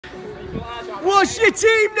What's your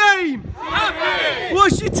team name? Happy!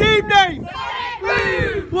 What's your team name?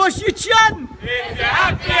 Woo! What's your chant? If you're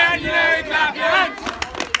happy and you know it, clap your hands.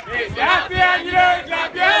 If you're happy and you know it,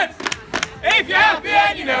 clap your hands. If you're happy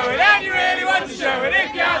and you know it and you really want to show it.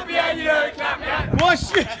 If you're happy and you know it, clap your hands.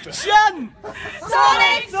 What's your chant?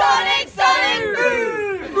 Sonic, Sonic, Sonic,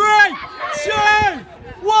 boom! 3, 2,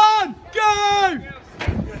 1, go!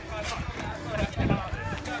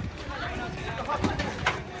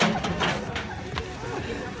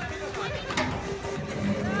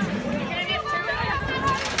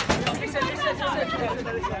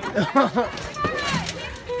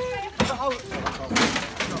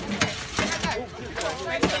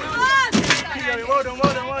 Well done,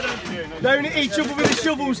 well done, well done. Don't hit each other with the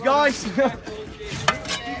shovels, guys. Keep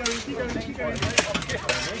going.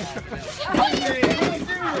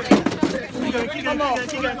 Come on.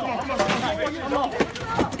 Let's go.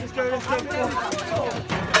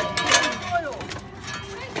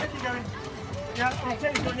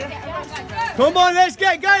 Come on, let's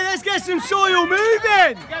get going. Let's get some soil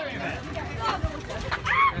moving.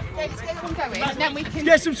 Let's get them going, and then we can...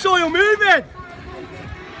 Get some soil moving.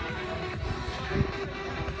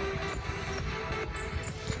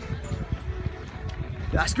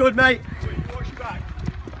 That's good, mate. Watch your back.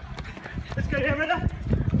 Let's go here, ready? 1,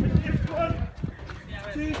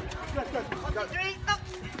 2, let's go.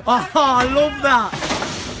 Oh, I love that.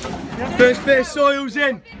 First bit of soil's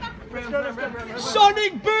in. Let's go.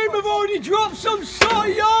 Sonic Boom have already dropped some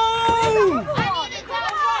soil.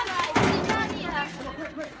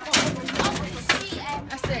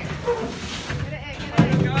 That's it.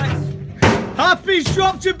 Happy's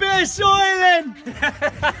dropped a bit of soil in.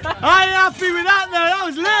 I ain't happy with that though, that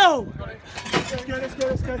was little.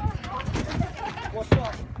 Let's go. What's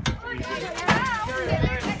up?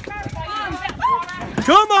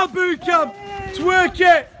 Come on, Bootcamp, let's work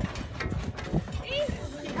it.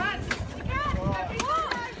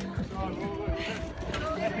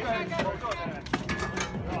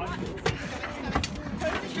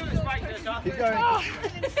 Keep going.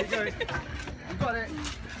 You got it.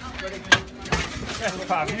 Yes,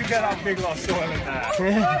 Pav, you get that big lot of soil in there.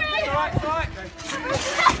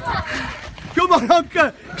 Come on,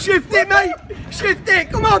 Hunker, shift it, mate. Shift it,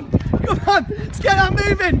 come on. Let's get that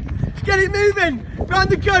moving. Let's get it moving. Round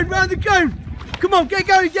the cone. Come on, get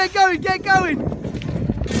going.